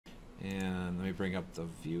And let me bring up the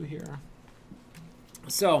view here.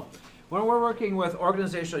 So when we're working with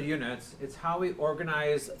organizational units, it's how we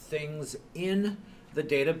organize things in the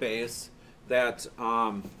database that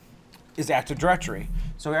is Active Directory.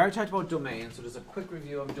 So we already talked about domains, so just a quick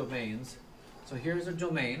review of domains. So here's a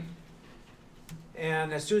domain.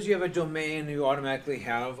 And as soon as you have a domain, you automatically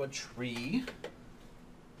have a tree.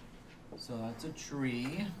 So that's a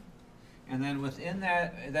tree. And then within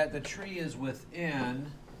that the tree is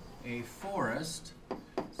within a forest.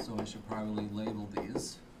 So I should probably label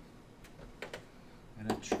these.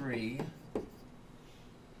 And a tree.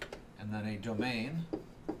 And then a domain.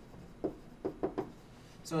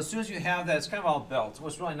 So as soon as you have that, it's kind of all built.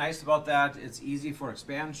 What's really nice about that, it's easy for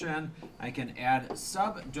expansion. I can add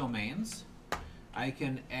subdomains. I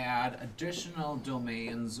can add additional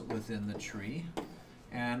domains within the tree,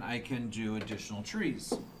 and I can do additional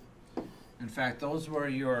trees. In fact, those were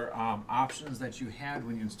your options that you had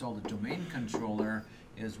when you installed the domain controller,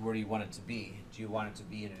 is where do you want it to be? Do you want it to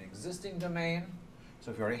be in an existing domain?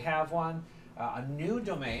 So if you already have one, a new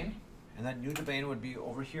domain, and that new domain would be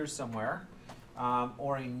over here somewhere,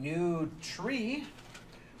 or a new tree,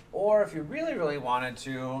 or if you really, really wanted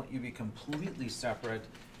to, you'd be completely separate,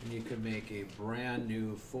 and you could make a brand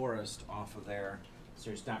new forest off of there, so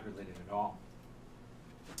it's not related at all.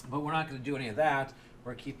 But we're not going to do any of that.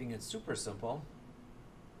 We're keeping it super simple.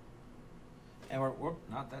 And we're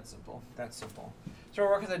not that simple, that's simple. So we're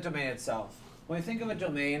working with the domain itself. When we think of a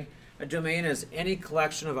domain is any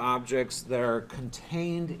collection of objects that are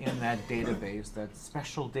contained in that database, that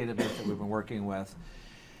special database that we've been working with.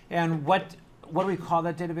 And what do we call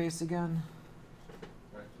that database again?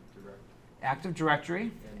 Active Directory.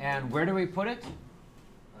 And where do we put it?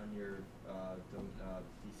 On your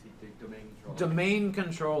domain controller. Domain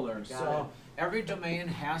controller. So every domain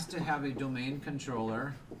has to have a domain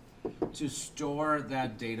controller to store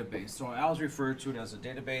that database. So I always refer to it as a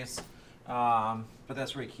database, but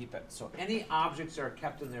that's where you keep it. So any objects that are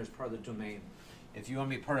kept in there is part of the domain. If you want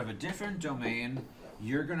to be part of a different domain,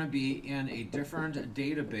 you're going to be in a different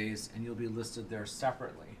database, and you'll be listed there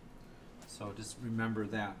separately. So just remember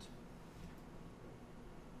that.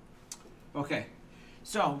 Okay,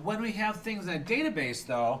 so when we have things in a database,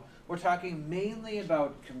 though, we're talking mainly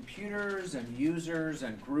about computers and users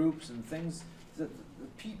and groups and things, the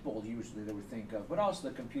people usually that we think of, but also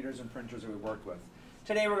the computers and printers that we work with.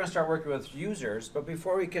 Today we're going to start working with users, but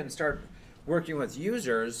before we can start working with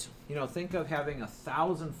users, you know, think of having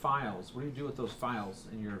 1,000 files. What do you do with those files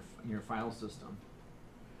in your file system?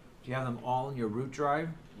 Do you have them all in your root drive?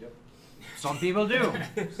 Yep. Some people do.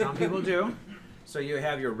 Some people do. So you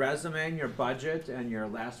have your resume and your budget and your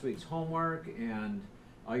last week's homework, and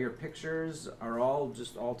all your pictures are all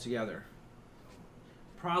just all together.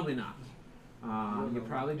 Probably not. You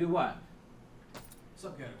probably do what?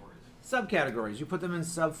 Subcategories. Subcategories. You put them in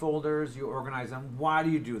subfolders, you organize them. Why do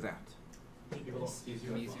you do that? It's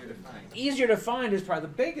easier to find. Easier to find is probably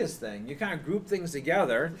the biggest thing. You kind of group things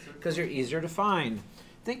together because you're easier to find.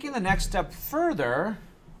 Thinking the next step further,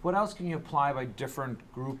 what else can you apply by different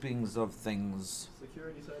groupings of things?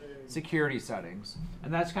 Security settings. Security settings.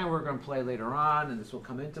 And that's kind of where we're going to play later on, and this will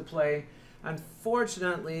come into play.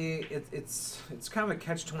 Unfortunately, it's kind of a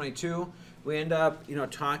catch-22. We end up, you know,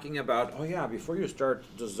 talking about, oh yeah, before you start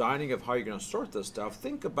designing of how you're going to sort this stuff,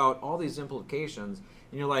 think about all these implications.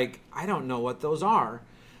 And you're like, I don't know what those are.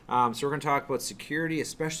 So we're going to talk about security,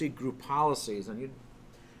 especially group policies. And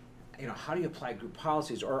you know, how do you apply group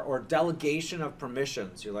policies or delegation of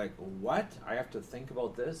permissions? You're like, what? I have to think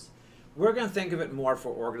about this? We're going to think of it more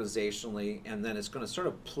for organizationally, and then it's going to sort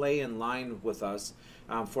of play in line with us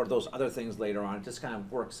for those other things later on. It just kind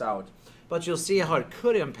of works out. But you'll see how it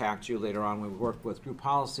could impact you later on when we work with group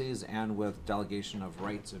policies and with delegation of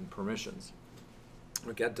rights and permissions.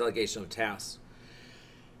 We get delegation of tasks.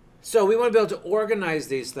 So we want to be able to organize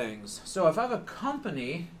these things. So if I have a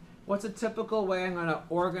company, what's a typical way I'm going to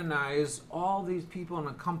organize all these people in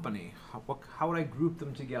a company? How would I group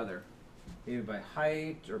them together? Maybe by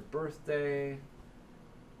height or birthday.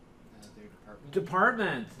 Their department.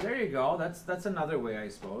 Department. There you go. That's another way, I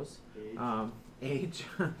suppose. Age.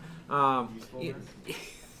 No,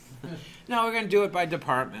 we're going to do it by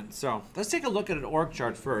department. So let's take a look at an org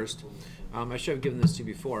chart first. I should have given this to you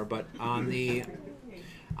before, but on the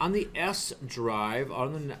S drive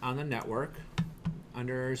on the network,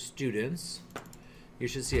 under students, you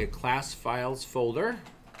should see a class files folder.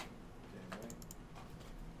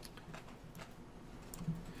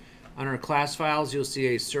 Under class files, you'll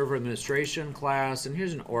see a server administration class, and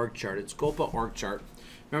here's an org chart. It's GOPA org chart.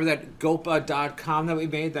 Remember that GOPA.com that we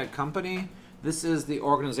made, that company? This is the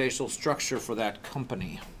organizational structure for that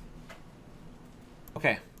company.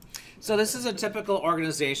 Okay, So this is a typical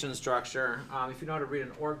organization structure. If you know how to read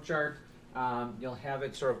an org chart, you'll have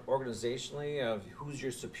it sort of organizationally of who's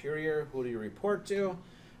your superior, who do you report to.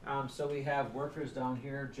 So we have workers down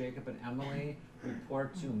here, Jacob and Emily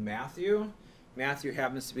report to Matthew. Matthew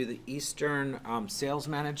happens to be the Eastern sales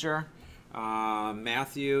manager.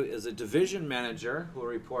 Matthew is a division manager who will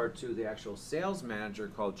report to the actual sales manager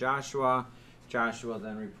called Joshua. Joshua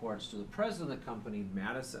then reports to the president of the company,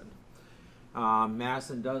 Madison.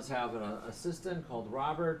 Madison does have an assistant called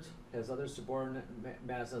Robert. Madison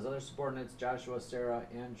has other subordinates, Joshua, Sarah,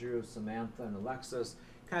 Andrew, Samantha, and Alexis.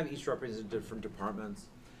 Kind of each represent different departments.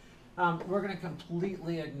 We're going to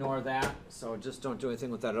completely ignore that, so just don't do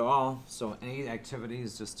anything with that at all. So any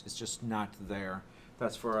activities, it's just not there.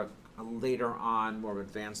 That's for a later on, more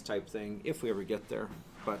advanced type thing, if we ever get there.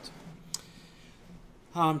 But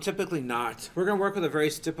typically not. We're going to work with a very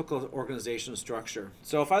typical organization structure.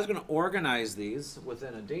 So if I was going to organize these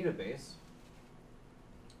within a database,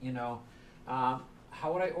 you know,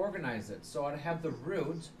 how would I organize it? So I'd have the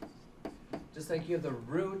root, just like you have the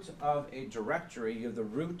root of a directory, you have the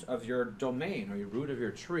root of your domain or your root of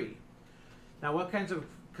your tree. Now what kinds of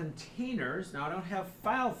containers, now I don't have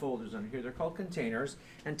file folders on here, they're called containers,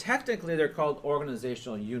 and technically they're called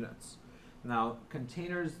organizational units. Now,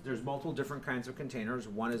 containers, there's multiple different kinds of containers.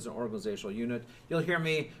 One is an organizational unit. You'll hear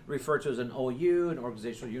me refer to as an OU, an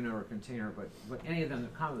organizational unit, or a container, but any of them are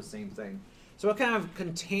kind of the same thing. So what kind of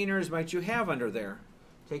containers might you have under there?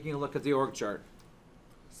 Taking a look at the org chart.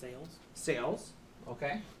 Sales. Sales,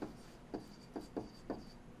 okay.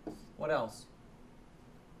 What else?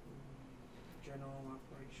 General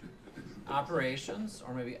operations. Operations,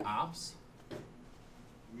 or maybe ops.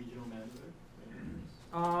 Regional manager?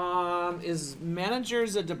 Is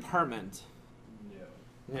managers a department?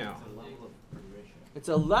 No. No. It's a level of progression. It's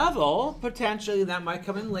a level, potentially, that might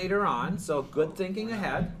come in later on, so good thinking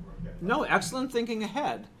ahead. No, excellent thinking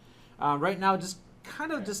ahead. Right now, just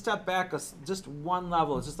kind of just step back just one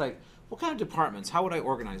level. It's just like, what kind of departments? How would I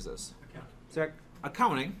organize this? So,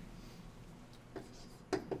 accounting.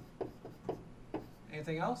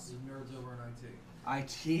 Anything else? Nerds over in IT.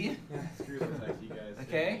 IT. Screw those IT guys.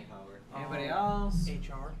 Okay. Power. Anybody else?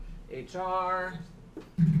 HR. HR.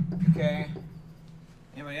 Okay.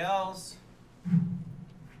 Anybody else?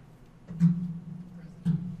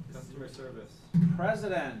 Customer service.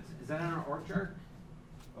 President. Is that on our org chart?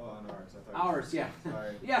 Oh, on ours. I thought Ours, yeah.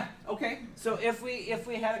 Sorry. Yeah, okay. So if we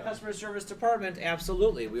had a customer service department,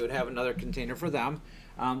 absolutely, we would have another container for them.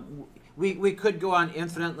 We could go on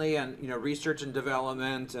infinitely and, you know, research and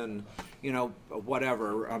development and, you know,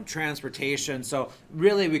 whatever, transportation. So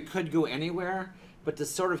really we could go anywhere, but to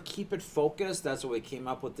sort of keep it focused, that's what we came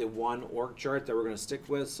up with, the one org chart that we're going to stick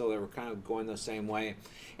with, so that we're kind of going the same way.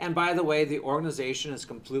 And by the way, the organization is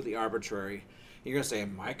completely arbitrary. You're going to say,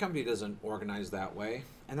 my company doesn't organize that way,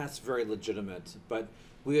 and that's very legitimate. But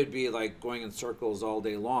we would be like going in circles all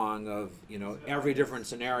day long of, you know, every different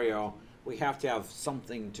scenario. We have to have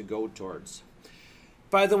something to go towards.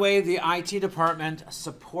 By the way, the IT department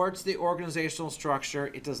supports the organizational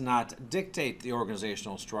structure. It does not dictate the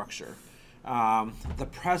organizational structure. The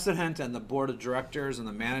president and the board of directors and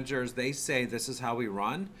the managers, they say this is how we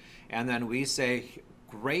run. And then we say,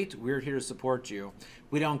 great, we're here to support you.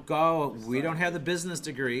 We don't have the business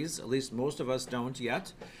degrees, at least most of us don't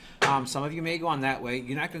yet. Some of you may go on that way.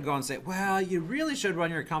 You're not going to go and say, well, you really should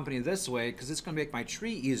run your company this way because it's going to make my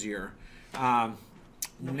tree easier.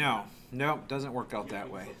 No, it doesn't work out that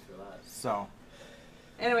way. So,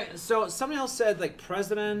 anyway, so somebody else said, like,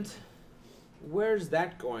 president, where's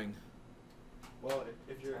that going? Well,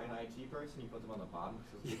 if you're an IT person, you put them on the bottom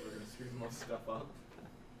because people are going to screw the most stuff up.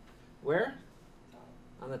 Where?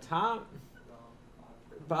 On the top?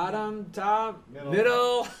 Bottom, top, Middle.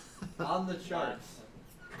 middle. On the charts.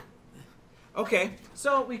 Okay,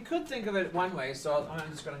 so we could think of it one way, so I'm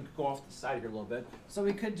just going to go off the side here a little bit. So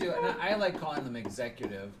we could do, and I like calling them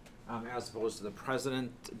executive, as opposed to the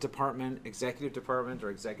president department, executive department,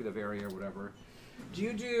 or executive area, or whatever. Do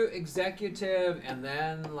you do executive and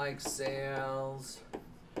then like sales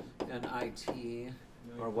and IT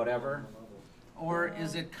or whatever? Or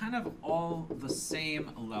is it kind of all the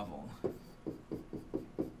same level?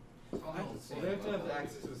 Well, they have to have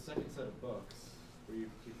access to a second set of books where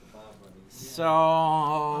you keep the Bob money.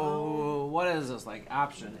 So, what is this, like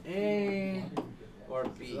option A or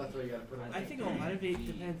B? So that's why you got to put on. I think a lot of it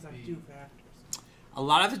depends on two factors. A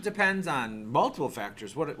lot of it depends on multiple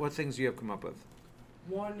factors. What things do you have come up with?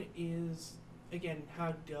 One is, again,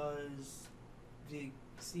 how does the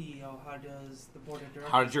CEO, how does the board of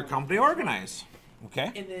directors... How does your company organize?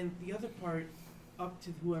 Okay. And then the other part, up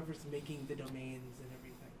to whoever's making the domains and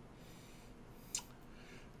everything.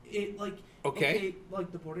 it like Okay.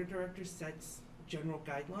 like the board of directors sets general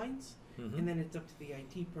guidelines, Mhm. and then it's up to the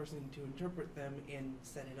IT person to interpret them and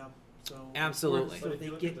set it up. So Absolutely. so But if they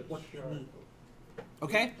you look get at the what they chart- need.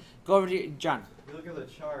 Okay, go over to you, John. If you look at the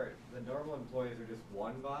chart, the normal employees are just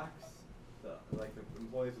one box. The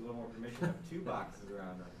employees with a little more permission have two boxes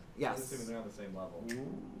around them. Yes. I'm assuming they're on the same level.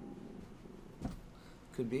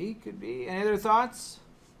 Could be, could be. Any other thoughts?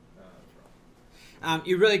 That's wrong.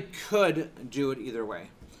 You really could do it either way.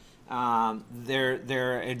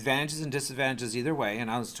 There are advantages and disadvantages either way, and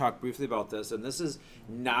I'll just talk briefly about this. And this is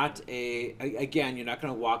not again, you're not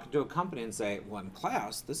going to walk into a company and say, well, in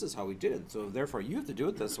class, this is how we did it, so therefore you have to do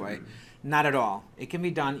it this way. Not at all. It can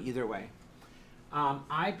be done either way.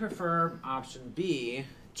 I prefer option B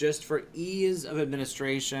just for ease of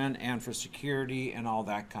administration and for security and all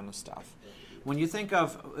that kind of stuff. When you think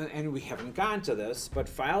of, and we haven't gone to this, but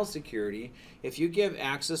file security, if you give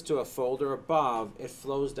access to a folder above, it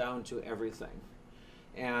flows down to everything.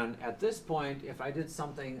 And at this point, if I did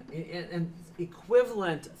something, and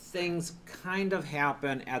equivalent things kind of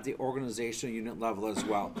happen at the organizational unit level as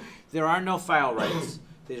well. There are no file rights.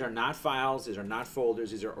 These are not files, these are not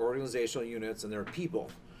folders, these are organizational units, and they're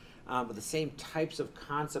people. But the same types of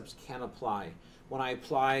concepts can apply. When I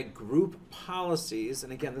apply group policies,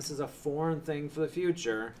 and again, this is a foreign thing for the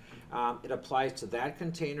future, it applies to that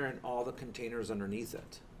container and all the containers underneath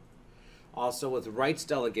it. Also with rights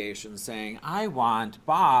delegation saying, I want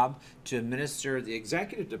Bob to administer the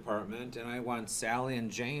executive department and I want Sally and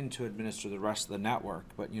Jane to administer the rest of the network,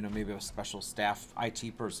 but maybe a special staff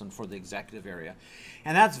IT person for the executive area.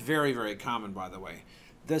 And that's very, very common, by the way.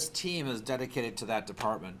 This team is dedicated to that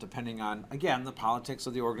department, depending on, again, the politics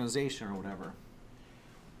of the organization or whatever.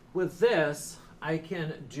 With this, I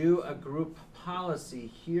can do a group policy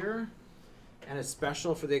here and a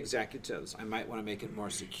special for the executives. I might want to make it more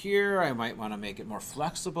secure. I might want to make it more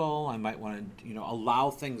flexible. I might want to,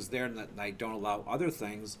 allow things there that I don't allow other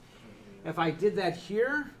things. If I did that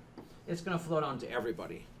here, it's going to flow down to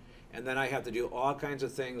everybody. And then I have to do all kinds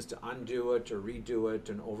of things to undo it or redo it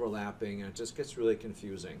and overlapping, and it just gets really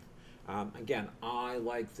confusing. Again, I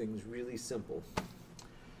like things really simple.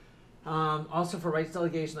 Also for rights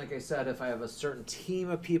delegation, like I said, if I have a certain team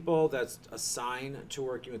of people that's assigned to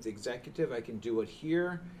working with the executive, I can do it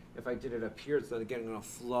here. If I did it up here, it's then again going to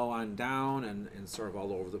flow on down and sort of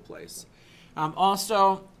all over the place.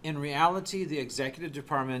 Also, in reality, the executive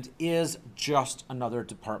department is just another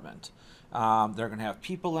department. They're going to have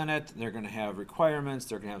people in it, they're going to have requirements,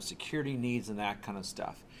 they're going to have security needs and that kind of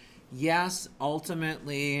stuff. Yes,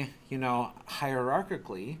 ultimately,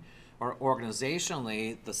 hierarchically, or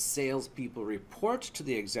organizationally, the salespeople report to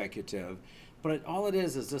the executive, but all it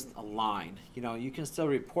is just a line. You can still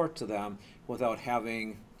report to them without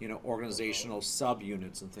having, organizational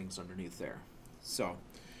subunits and things underneath there. So,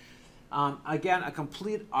 again, a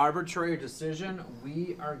complete arbitrary decision.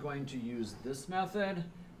 We are going to use this method.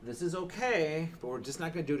 This is okay, but we're just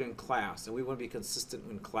not going to do it in class, and we want to be consistent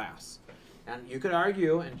in class. And you could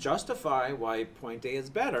argue and justify why point A is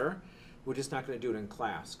better. We're just not going to do it in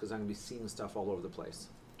class because I'm going to be seeing stuff all over the place.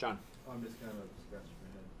 John? I'm just kind of scratching my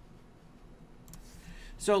head.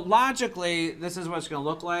 So logically, this is what it's going to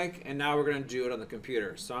look like, and now we're going to do it on the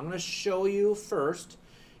computer. So I'm going to show you first,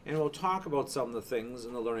 and we'll talk about some of the things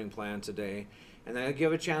in the learning plan today, and then I'll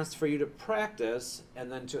give a chance for you to practice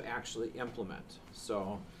and then to actually implement.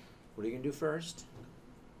 So what are you going to do first?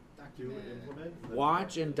 Do and implement. then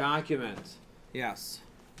Watch and document. Yes.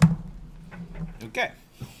 Okay.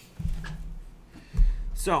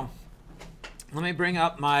 So let me bring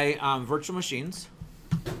up my virtual machines.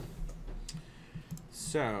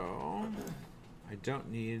 So I don't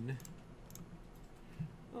need,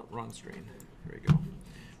 wrong screen. Here we go.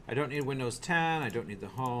 I don't need Windows 10. I don't need the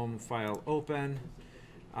home file open.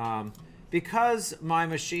 Because my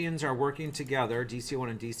machines are working together, DC1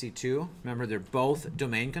 and DC2, remember they're both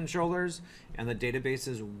domain controllers and the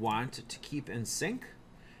databases want to keep in sync,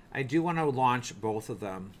 I do want to launch both of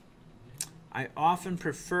them. I often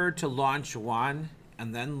prefer to launch one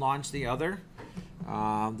and then launch the other.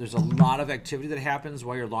 There's a lot of activity that happens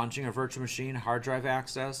while you're launching a virtual machine, hard drive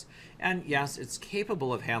access, and yes, it's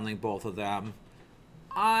capable of handling both of them.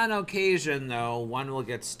 On occasion, though, one will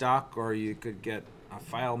get stuck or you could get a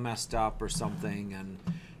file messed up or something,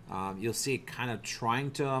 and you'll see it kind of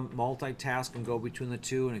trying to multitask and go between the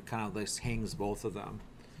two, and it kind of like hangs both of them.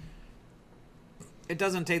 It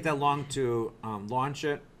doesn't take that long to launch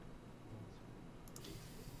it.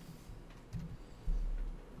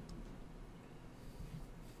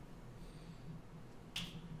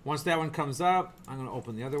 Once that one comes up, I'm going to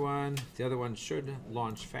open the other one. The other one should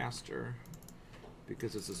launch faster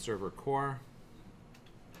because it's a server core.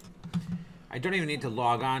 I don't even need to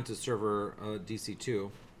log on to server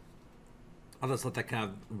DC2. I'll just let that kind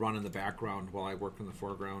of run in the background while I work in the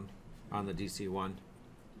foreground on the DC1.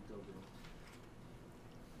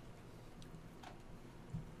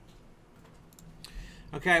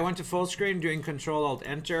 Okay, I went to full screen doing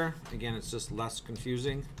Control-Alt-Enter. Again, it's just less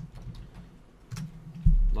confusing.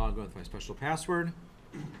 Log in with my special password.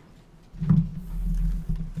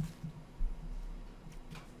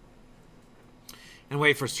 And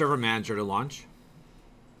wait for Server Manager to launch.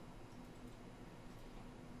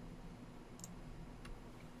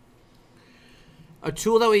 A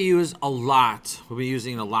tool that we use a lot, we'll be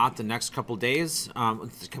using a lot the next couple days, a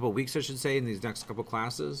couple weeks I should say, in these next couple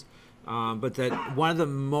classes. But that one of the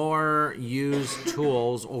more used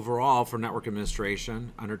tools overall for network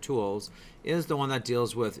administration under tools is the one that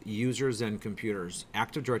deals with users and computers.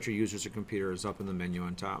 Active Directory users and computers up in the menu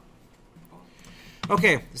on top.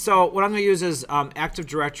 Okay, so what I'm going to use is Active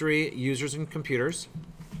Directory users and computers.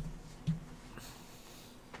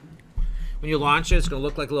 When you launch it, it's going to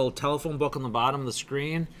look like a little telephone book on the bottom of the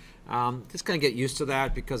screen. Just kind of get used to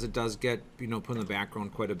that because it does get, put in the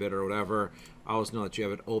background quite a bit or whatever. Always know that you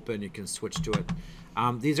have it open. You can switch to it.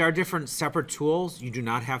 These are different separate tools. You do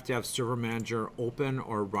not have to have Server Manager open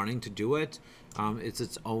or running to do it. It's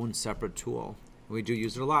its own separate tool. We do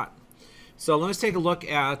use it a lot. So let's take a look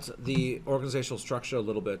at the organizational structure a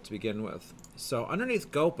little bit to begin with. So underneath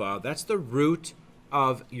GOPA, that's the root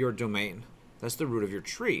of your domain. That's the root of your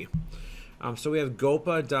tree. So we have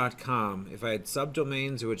gopa.com. If I had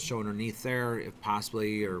subdomains, it would show underneath there, if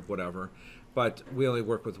possibly, or whatever. But we only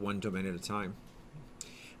work with one domain at a time.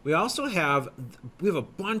 We also have a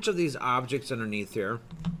bunch of these objects underneath here.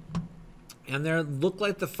 And they look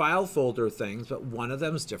like the file folder things, but one of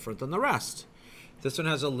them is different than the rest. This one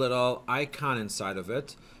has a little icon inside of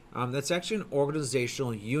it. That's actually an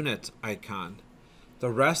organizational unit icon.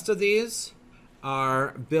 The rest of these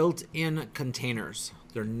are built-in containers.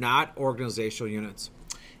 They're not organizational units.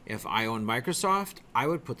 If I own Microsoft, I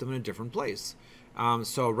would put them in a different place.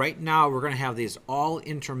 So right now, we're going to have these all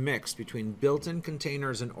intermixed between built-in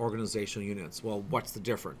containers and organizational units. Well, what's the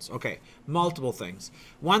difference? Okay, multiple things.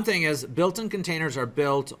 One thing is built-in containers are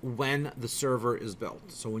built when the server is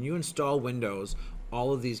built. So when you install Windows,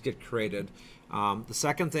 all of these get created. The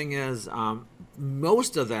second thing is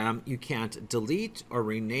most of them you can't delete or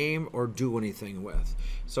rename or do anything with.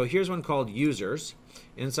 So here's one called users.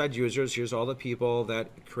 Inside users, here's all the people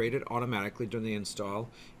that created automatically during the install.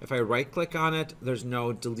 If I right click on it, there's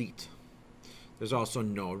no delete. There's also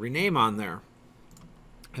no rename on there.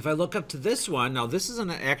 If I look up to this one, now this is an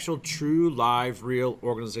actual true live real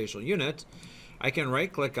organizational unit. I can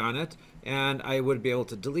right click on it and I would be able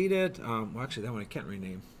to delete it. Well, actually that one I can't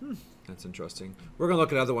rename. That's interesting. We're going to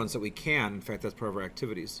look at other ones that we can. In fact, that's part of our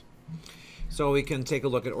activities. So we can take a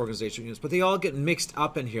look at organizational units, but they all get mixed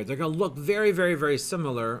up in here. They're going to look very, very, very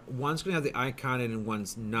similar. One's going to have the icon in and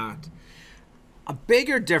one's not. A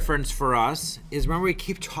bigger difference for us is, remember we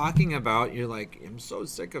keep talking about, you're like, I'm so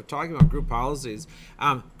sick of talking about group policies.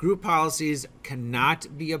 Group policies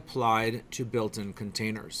cannot be applied to built-in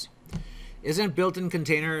containers. Isn't built-in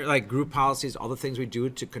container, like group policies, all the things we do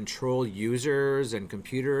to control users and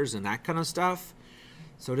computers and that kind of stuff?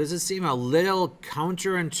 So does it seem a little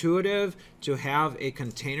counterintuitive to have a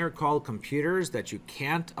container called computers that you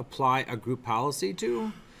can't apply a group policy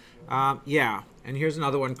to? Yeah, and here's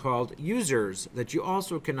another one called users that you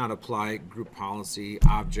also cannot apply group policy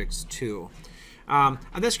objects to. I'm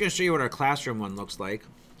just going to show you what our classroom one looks like.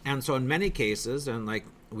 And so in many cases, and like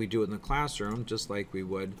we do in the classroom, just like we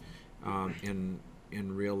would in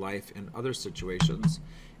real life in other situations,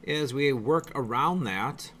 is we work around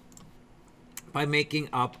that by making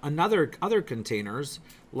up other containers,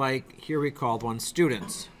 like here we called one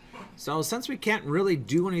students. So since we can't really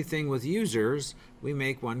do anything with users, we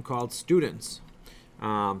make one called students.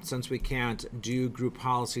 Since we can't do group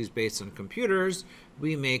policies based on computers,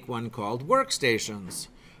 we make one called workstations.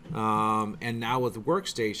 And now with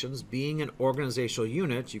workstations, being an organizational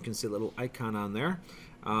unit, you can see a little icon on there.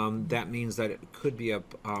 That means that it could be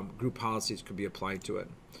group policies could be applied to it.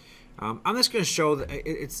 I'm just going to show that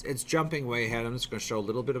it's jumping way ahead. I'm just going to show a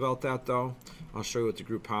little bit about that though. I'll show you what the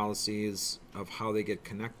group policies of how they get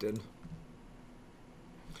connected.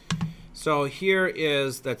 So here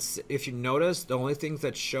is, if you notice, the only things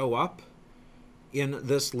that show up in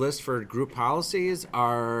this list for group policies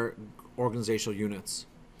are organizational units.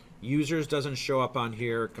 Users doesn't show up on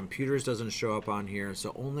here, computers doesn't show up on here,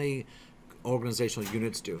 so only organizational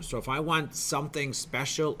units do. So if I want something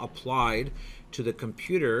special applied to the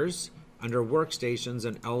computers under workstations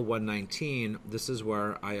in L119, this is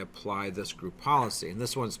where I apply this group policy. And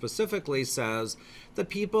this one specifically says the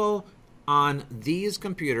people on these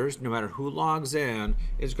computers, no matter who logs in,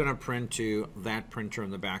 is going to print to that printer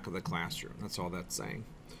in the back of the classroom. That's all that's saying.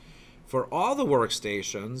 For all the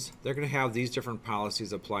workstations, they're going to have these different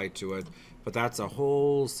policies applied to it, but that's a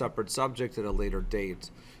whole separate subject at a later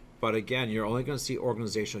date. But again, you're only going to see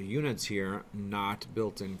organizational units here, not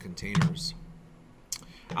built-in containers.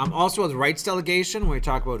 Also with rights delegation, when we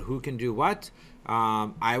talk about who can do what,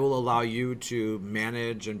 I will allow you to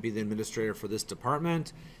manage and be the administrator for this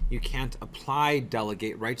department. You can't apply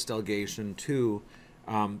rights delegation to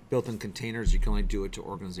built-in containers. You can only do it to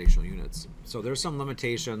organizational units. So there's some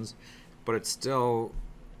limitations, but it's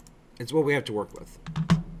what we have to work with.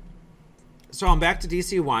 So I'm back to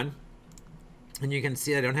DC1, and you can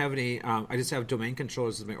see I don't have any, I just have domain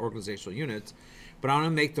controllers as my organizational units, but I want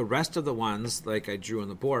to make the rest of the ones like I drew on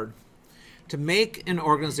the board. To make an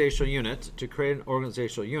organizational unit, to create an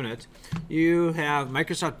organizational unit,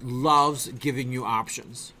 Microsoft loves giving you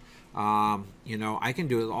options. You know, I can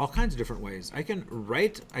do it all kinds of different ways. I can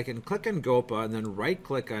click on GOPA and then right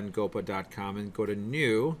click on gopa.com and go to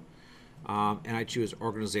new, and I choose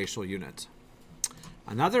organizational unit.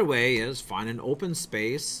 Another way is find an open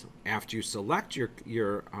space after you select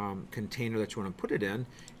your container that you want to put it in,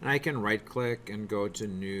 and I can right click and go to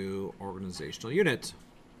new organizational unit.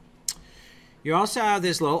 You also have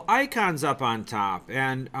these little icons up on top,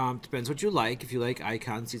 and depends what you like. If you like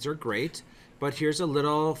icons, these are great. But here's a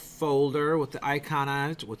little folder with the icon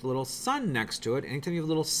on it with a little sun next to it. Anytime you have a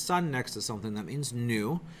little sun next to something, that means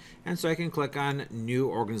new. And so I can click on new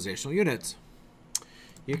organizational unit.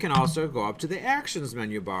 You can also go up to the actions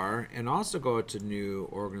menu bar and also go to new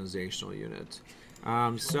organizational unit.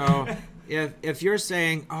 So if you're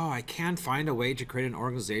saying, oh, I can't find a way to create an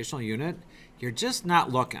organizational unit, you're just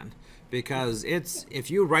not looking. Because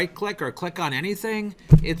if you right click or click on anything,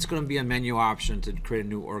 it's going to be a menu option to create a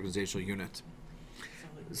new organizational unit.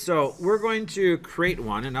 So we're going to create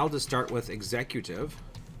one, and I'll just start with executive.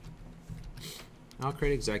 I'll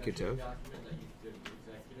create executive.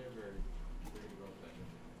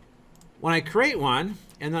 When I create one,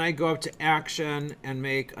 and then I go up to action and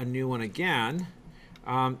make a new one again,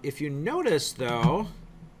 if you notice though,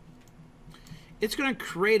 it's going to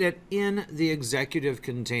create it in the executive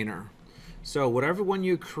container. So whatever one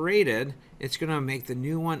you created, it's going to make the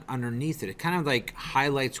new one underneath it. It kind of like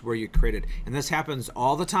highlights where you created. And this happens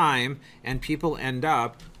all the time, and people end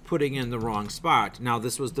up putting in the wrong spot. Now,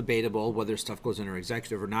 this was debatable whether stuff goes under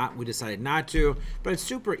executive or not. We decided not to, but it's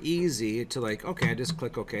super easy to like, okay, I just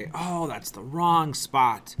click OK. Oh, that's the wrong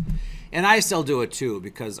spot. And I still do it too,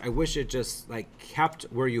 because I wish it just like kept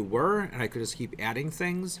where you were and I could just keep adding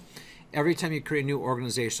things. Every time you create a new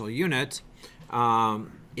organizational unit,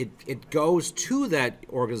 it goes to that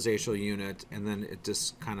organizational unit, and then it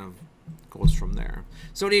just kind of goes from there.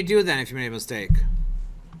 So what do you do then if you made a mistake?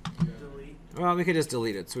 Delete. Well, we could just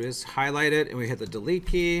delete it. So we just highlight it, and we hit the delete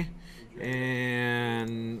key,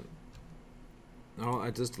 and no,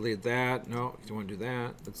 I just delete that. No, you don't want to do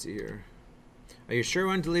that. Let's see here. Are you sure you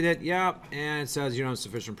want to delete it? Yep. And it says you don't have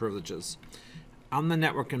sufficient privileges. I'm the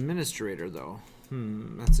network administrator, though.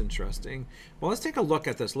 That's interesting. Well, let's take a look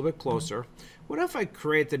at this a little bit closer. What if I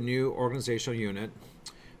create the new organizational unit?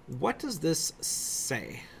 What does this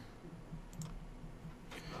say?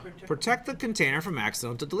 Protect the container from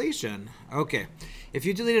accidental deletion. Okay. If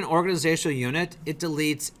you delete an organizational unit, it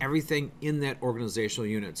deletes everything in that organizational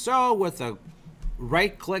unit. So with a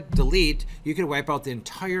right-click delete, you can wipe out the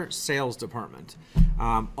entire sales department.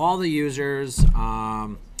 All the users,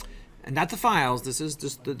 and not the files, this is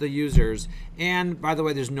just the users. And by the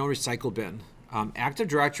way, there's no recycle bin. Active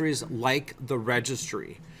Directories like the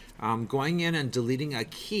registry. Going in and deleting a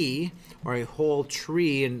key or a whole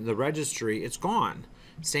tree in the registry, it's gone.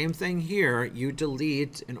 Same thing here, you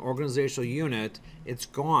delete an organizational unit, it's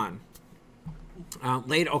gone.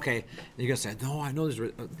 Later, okay, you're gonna say, no, I know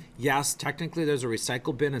there's, yes, technically there's a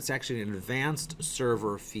recycle bin. It's actually an advanced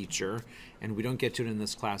server feature, and we don't get to it in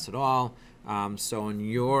this class at all. So in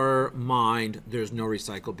your mind, there's no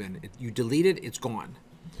recycle bin. You delete it, it's gone.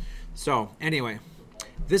 So anyway,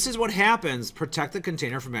 this is what happens. Protect the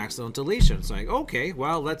container from accidental deletion. It's like, okay,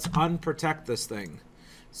 well, let's unprotect this thing.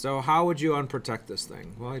 So how would you unprotect this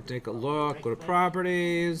thing? Well, I take a look, go to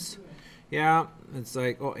properties. Yeah, it's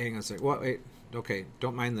like, oh, hang on a second. Wait, okay,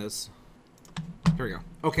 don't mind this. Here we go.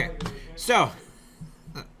 Okay, so,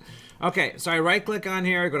 okay, so I right click on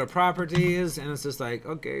here, go to properties, and it's just like,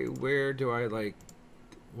 okay, where do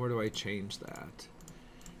I change that?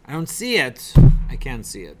 I don't see it. I can't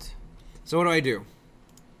see it. So what do I do?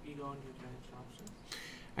 You go into advanced options.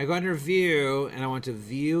 I go under View, and I want to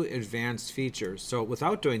View Advanced Features. So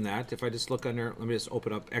without doing that, if I just look under, let me just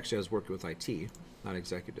open up, actually I was working with IT, not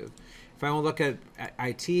executive. If I want to look at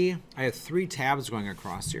IT, I have 3 tabs going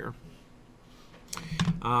across here.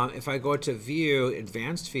 If I go to View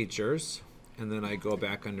Advanced Features, and then I go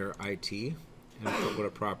back under IT, and I go to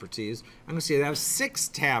Properties, I'm going to see I have 6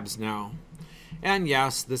 tabs now. And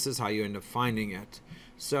yes, this is how you end up finding it.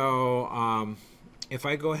 So if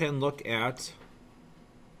I go ahead and look at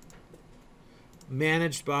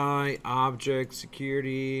Managed by, Object,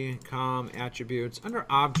 Security, Com, Attributes. Under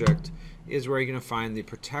Object is where you're going to find the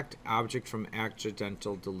Protect Object from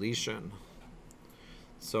Accidental Deletion.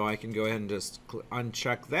 So I can go ahead and just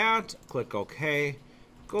uncheck that, click OK,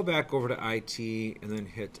 go back over to IT, and then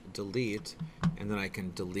hit Delete, and then I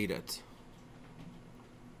can delete it.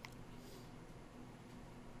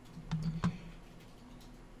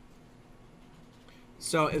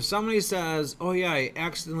 So if somebody says, oh yeah, I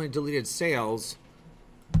accidentally deleted sales,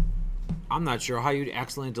 I'm not sure how you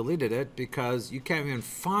accidentally deleted it, because you can't even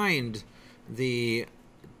find the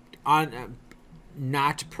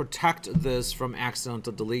not protect this from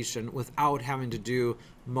accidental deletion without having to do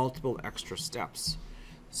multiple extra steps.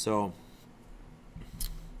 So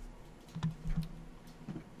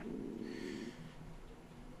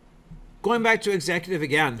going back to executive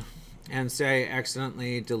again, and say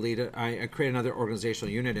accidentally deleted, I create another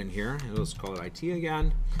organizational unit in here, and let's call it IT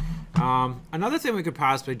again. Another thing we could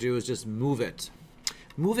possibly do is just move it.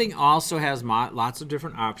 Moving also has lots of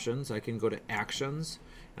different options. I can go to Actions,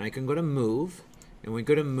 and I can go to Move, and when we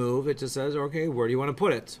go to Move, it just says, okay, where do you want to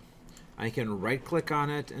put it? I can right-click on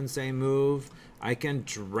it and say Move. I can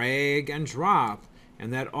drag and drop,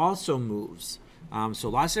 and that also moves. So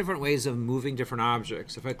lots of different ways of moving different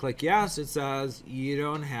objects. If I click yes, it says you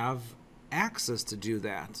don't have access to do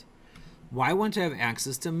that. Why wouldn't I have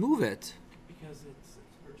access to move it? Because it's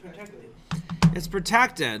protected. It's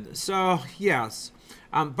protected. So yes.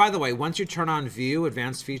 By the way, once you turn on View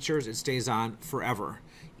Advanced Features, it stays on forever.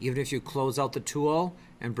 Even if you close out the tool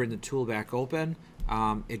and bring the tool back open,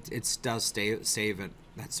 it does save it.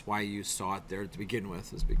 That's why you saw it there to begin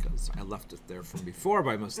with, is because I left it there from before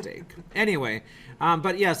by mistake. Anyway,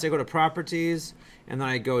 but yes, I go to Properties, and then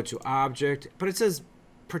I go to Object, but it says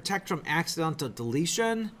Protect from Accidental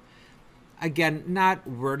Deletion. Again, not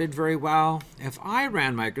worded very well. If I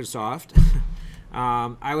ran Microsoft,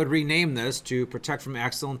 I would rename this to Protect from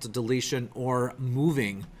Accidental Deletion or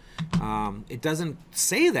Moving. It doesn't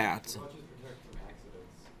say that.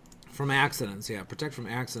 From accidents, yeah, protect from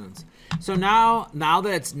accidents. So now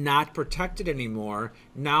that it's not protected anymore,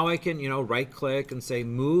 now I can, right-click and say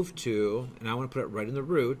Move to, and I want to put it right in the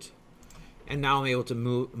root, and now I'm able to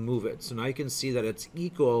move it. So now you can see that it's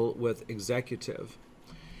equal with executive.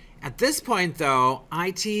 At this point, though,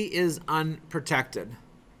 IT is unprotected.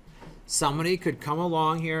 Somebody could come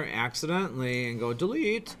along here accidentally and go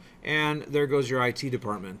delete, and there goes your IT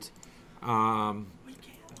department.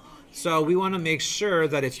 So we want to make sure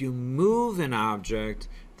that if you move an object,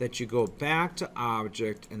 that you go back to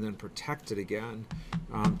Object and then protect it again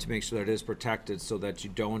to make sure that it is protected so that you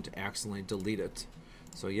don't accidentally delete it.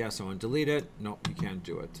 So yes, I want to delete it. No, you can't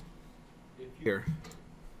do it. Here.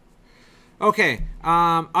 Okay,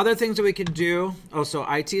 other things that we can do. Oh, so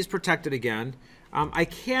IT is protected again. I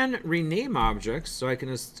can rename objects, so I can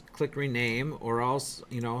just click rename, or else,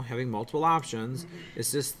 having multiple options.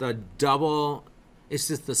 It's just the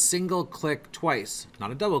single click twice,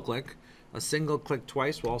 not a double click. A single click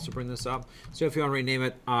twice will also bring this up. So if you want to rename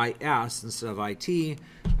it IS instead of IT,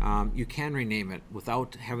 you can rename it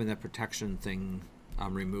without having that protection thing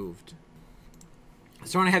removed.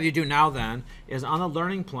 So what I have you do now then is on the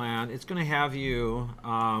learning plan, it's going to have you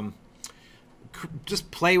just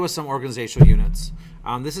play with some organizational units.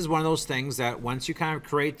 This is one of those things that once you kind of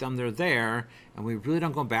create them, they're there, and we really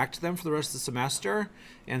don't go back to them for the rest of the semester.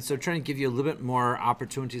 And so trying to give you a little bit more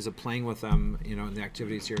opportunities of playing with them, in the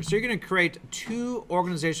activities here. So you're going to create 2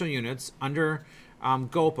 organizational units under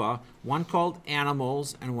GOPA, one called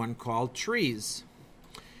Animals and one called Trees.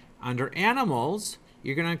 Under Animals,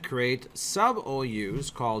 you're going to create sub-OUs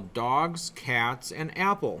called Dogs, Cats, and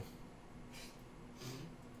Apple.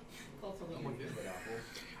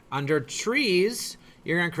 Under Trees,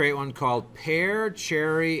 you're going to create one called Pear,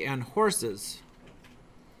 Cherry, and Horses.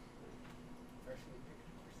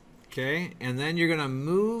 Okay, and then you're going to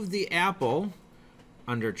move the apple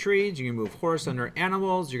under Trees. You're going to move Horse under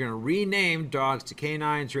Animals. You're going to rename Dogs to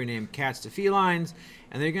Canines, rename Cats to Felines,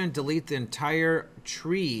 and then you're going to delete the entire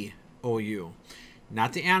Tree OU.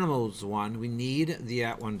 Not the Animals one. We need the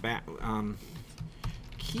one back.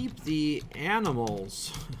 Keep the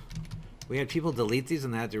Animals. We had people delete these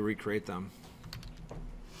and they had to recreate them.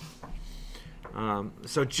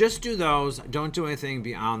 So just do those. Don't do anything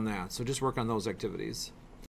beyond that. So just work on those activities.